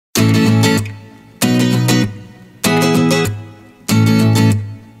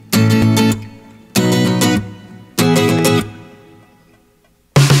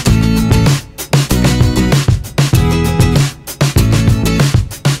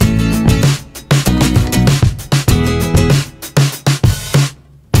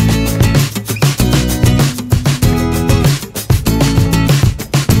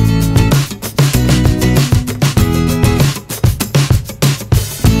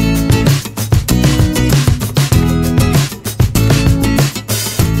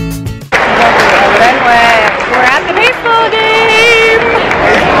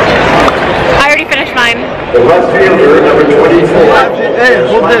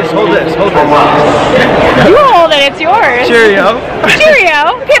this, hold this, hold this. You hold it, it's yours. Cheerio.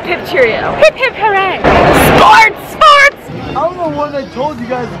 Cheerio. Hip hip cheerio. Hip hip hooray. Sports! Sports! I'm the one that told you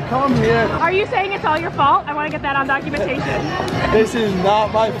guys to come here. Are you saying it's all your fault? I want to get that on documentation. This is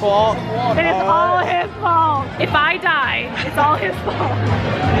not my fault. Then it's all his fault. If I die, it's all his fault.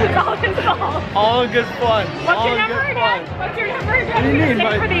 It's all his fault. All good fun. What's all your number good again? fun. What's your number again? What do you mean,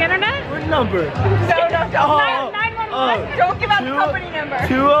 Stick for the internet? What number? No, no, Oh, 911. Don't give out the company number.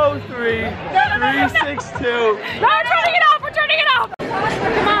 203 362. No, we're turning it off. We're turning it off.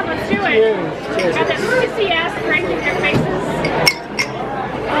 Come on, let's do it. Cheers. Got that pissy ass drink in their faces.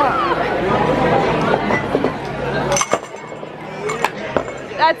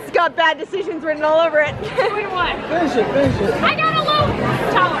 That's got bad decisions written all over it. 2-1. Finish it, finish it. I got a low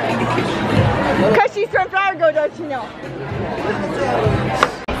tolerance. Because she's from Fargo, don't you know?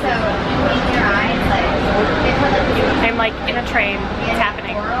 So, in your eyes, like, I'm like in a train. It's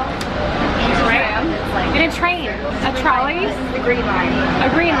happening. Instagram, In a train. A trolley. the green line. A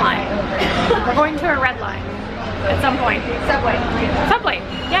green line. We're going to a red line. At some point. Subway. Subway.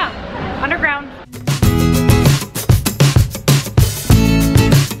 Yeah. Underground.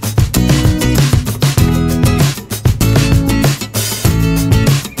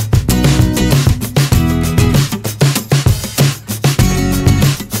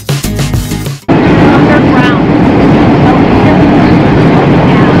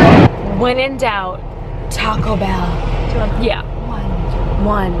 When in doubt, Taco Bell. Yeah.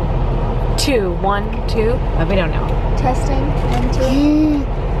 1, 2, 1, 2. Oh, we don't know. Testing. 1, 2.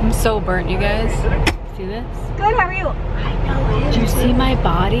 I'm so burnt, you guys. See this? Good, how are you? Do you see my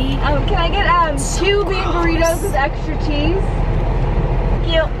body? Can I get 2 bean burritos with extra cheese?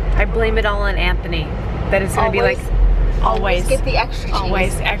 Thank you. I blame it all on Anthony. That it's gonna be like always get the extra cheese.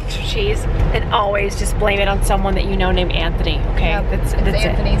 Always extra cheese, and always just blame it on someone that you know named Anthony. Okay, Yep, that's it's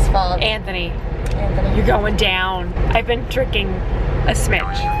Anthony's fault. Anthony, Anthony. you're going down. I've been drinking a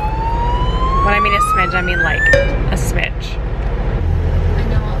smidge. When I mean a smidge, I mean like a smidge. I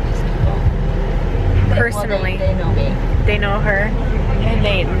know all these people. Personally, Well, they know me. they know her, and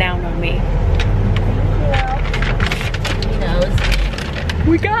they now know me. He knows.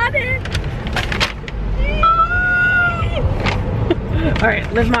 We got it! Alright,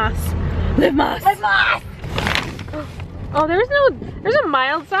 live Moss. Live Moss! Live Moss! Oh, there's a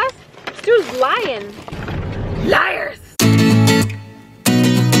mild sauce? This dude's lying. Liars!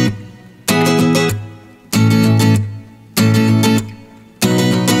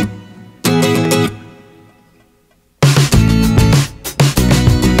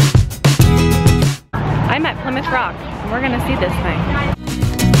 I'm at Plymouth Rock, and we're gonna see this thing.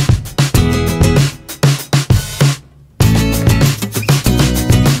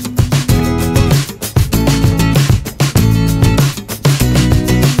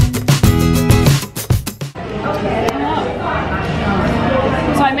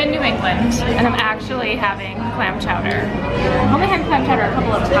 And I'm actually having clam chowder. I've only had clam chowder a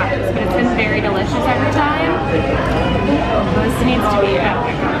couple of times, but it's been very delicious every time. This needs to be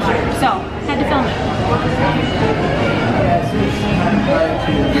epic. So, had to film it.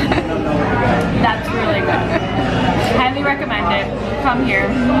 That's really good. Highly recommend it. Come here,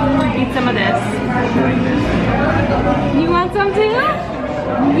 eat some of this. You want some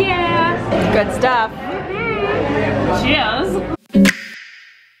too? Yeah. Good stuff. Cheers.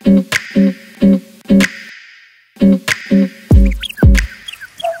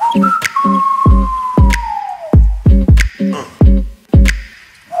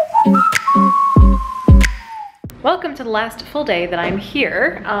 Welcome to the last full day that I'm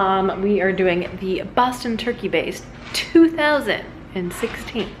here. We are doing the Boston Turkey Baste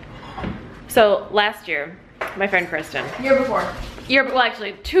 2016. So last year, my friend Kristen. Well,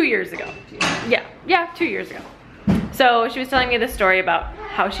 actually 2 years ago. Yeah, 2 years ago. So she was telling me this story about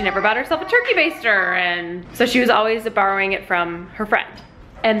how she never bought herself a turkey baster, and so she was always borrowing it from her friend.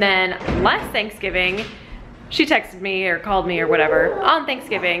 And then last Thanksgiving, she texted me or called me or whatever on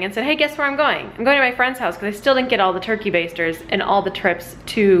Thanksgiving and said, hey, guess where I'm going? I'm going to my friend's house because I still didn't get all the turkey basters and all the trips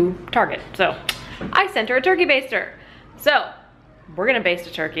to Target. So I sent her a turkey baster. So we're gonna baste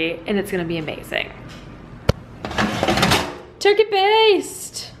a turkey and it's gonna be amazing. Turkey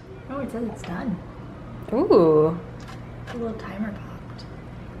baste! Oh, it says it's done. Ooh. A little timer popped.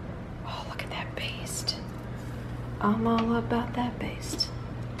 Oh, look at that baste. I'm all about that baste.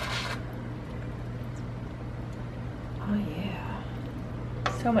 Oh yeah.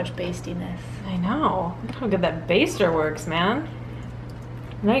 So much bastiness. I know. Look how good that baster works, man.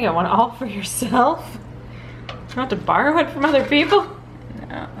 Now you got one all for yourself. You don't have to borrow it from other people.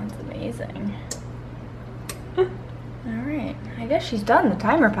 No, that's amazing. Alright, I guess guess she's done. The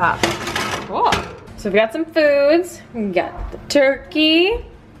timer popped. Cool. So we got some foods. We got the turkey,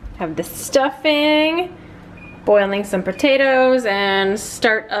 have the stuffing, boiling some potatoes, and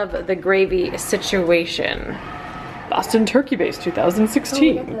start of the gravy situation. Boston Turkey Base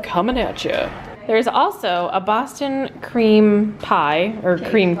 2016, coming at ya. There's also a Boston cream pie, or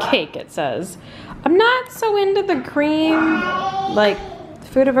cream cake it says. I'm not so into the cream, like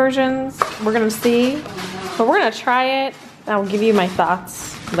food aversions. We're gonna see, but we're gonna try it. I'll give you my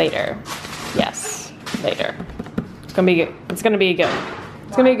thoughts later. Yes, later. It's gonna be good. It's gonna be good.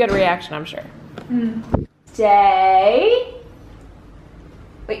 It's gonna be a good reaction, I'm sure. Stay.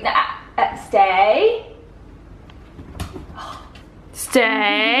 Wait, stay.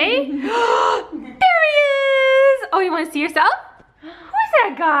 Stay. There he is! Oh, you want to see yourself? Who's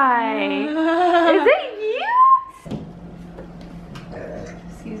that guy? Is it you?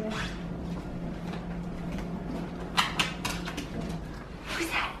 Excuse me. Who's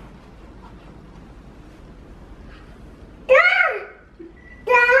that?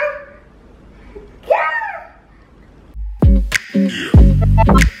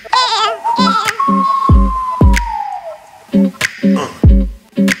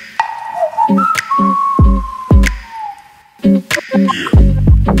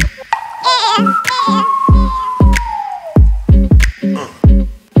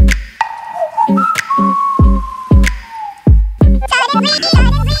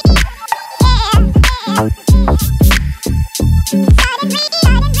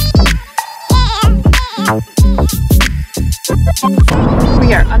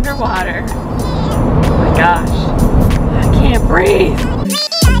 We are underwater. Oh my gosh. I can't breathe.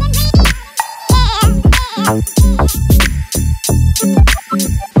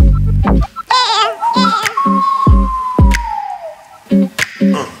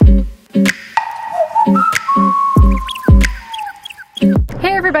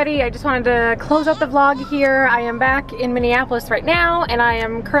 Hey everybody, I just wanted to close out the vlog here. I am back in Minneapolis right now, and I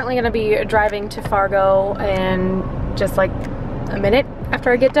am currently going to be driving to Fargo in just like a minute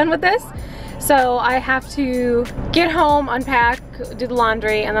after I get done with this. So I have to get home, unpack, do the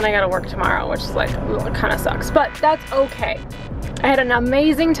laundry, and then I gotta work tomorrow, which is like, it kind of sucks, but that's okay. I had an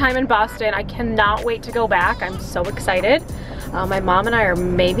amazing time in Boston. I cannot wait to go back. I'm so excited. My mom and I are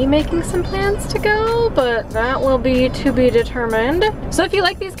maybe making some plans to go, but that will be to be determined. So if you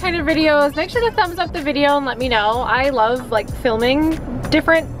like these kind of videos, make sure to thumbs up the video and let me know. I love like filming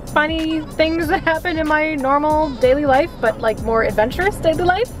different funny things that happen in my normal daily life, but like more adventurous daily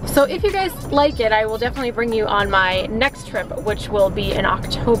life. So if you guys like it, I will definitely bring you on my next trip, which will be in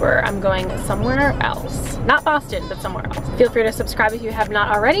October. I'm going somewhere else. Not Boston, but somewhere else. Feel free to subscribe if you have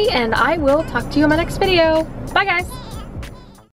not already, and I will talk to you in my next video. Bye guys!